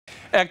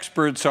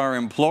Experts are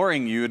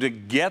imploring you to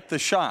get the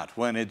shot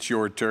when it's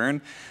your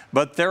turn,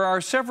 but there are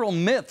several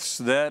myths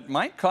that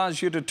might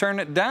cause you to turn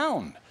it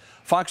down.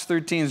 Fox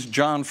 13's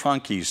John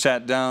Franke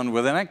sat down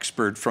with an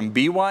expert from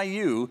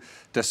BYU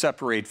to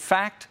separate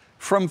fact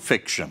from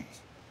fiction.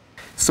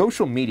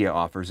 Social media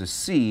offers a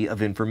sea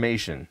of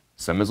information.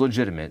 Some is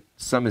legitimate,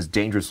 some is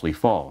dangerously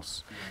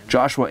false.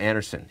 Joshua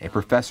Anderson, a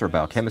professor of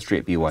biochemistry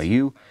at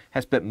BYU,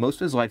 has spent most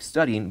of his life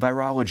studying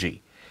virology.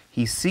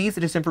 He sees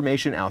the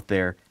disinformation out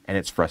there, and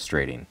it's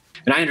frustrating.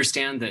 And I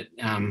understand that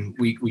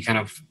we kind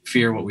of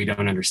fear what we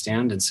don't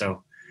understand, and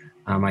so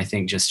I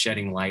think just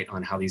shedding light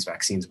on how these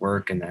vaccines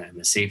work and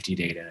the safety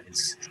data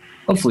is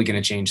hopefully going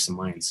to change some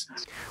minds.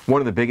 One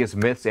of the biggest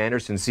myths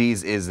Anderson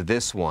sees is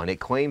this one. It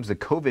claims the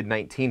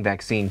COVID-19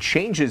 vaccine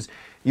changes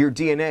your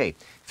DNA.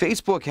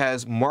 Facebook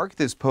has marked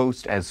this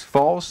post as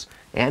false.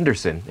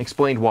 Anderson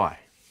explained why.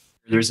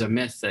 There's a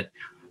myth that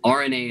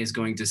RNA is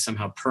going to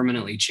somehow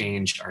permanently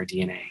change our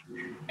DNA,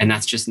 and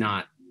that's just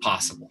not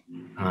possible.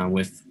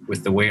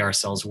 With the way our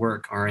cells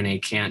work,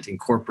 RNA can't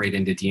incorporate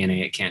into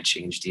DNA, it can't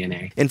change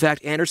DNA. In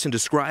fact, Anderson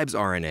describes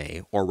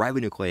RNA, or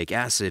ribonucleic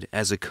acid,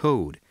 as a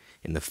code.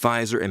 In the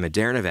Pfizer and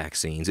Moderna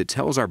vaccines, it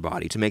tells our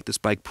body to make the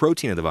spike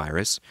protein of the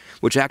virus,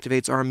 which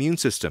activates our immune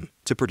system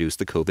to produce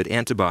the COVID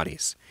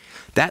antibodies.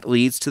 That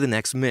leads to the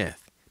next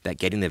myth, that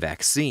getting the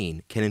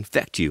vaccine can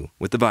infect you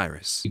with the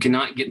virus. You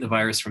cannot get the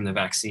virus from the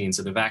vaccine.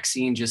 So the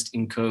vaccine just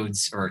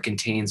encodes or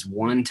contains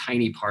one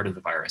tiny part of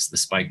the virus, the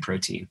spike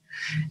protein.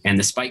 And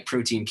the spike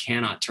protein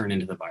cannot turn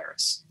into the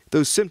virus.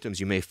 Those symptoms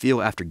you may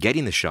feel after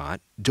getting the shot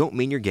don't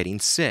mean you're getting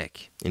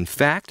sick. In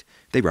fact,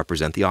 they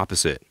represent the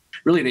opposite.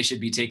 Really, they should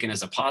be taken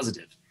as a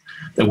positive,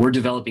 that we're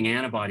developing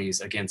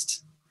antibodies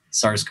against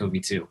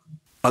SARS-CoV-2.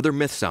 Other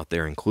myths out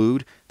there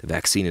include the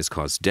vaccine has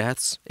caused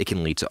deaths, it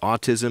can lead to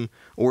autism,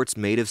 or it's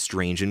made of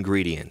strange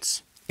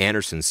ingredients.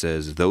 Anderson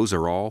says those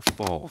are all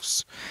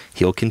false.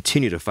 He'll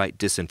continue to fight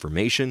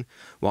disinformation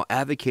while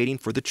advocating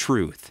for the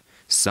truth,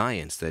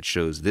 science that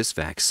shows this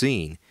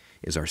vaccine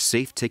is our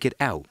safe ticket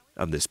out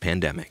of this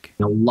pandemic.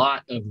 A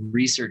lot of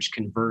research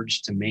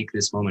converged to make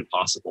this moment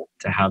possible,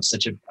 to have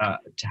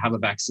a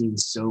vaccine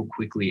so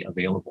quickly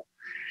available.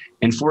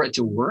 And for it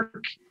to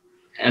work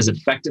as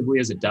effectively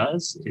as it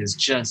does is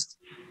just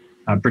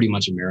pretty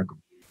much a miracle.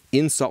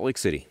 In Salt Lake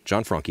City,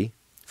 John Franke,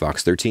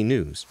 Fox 13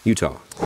 News, Utah.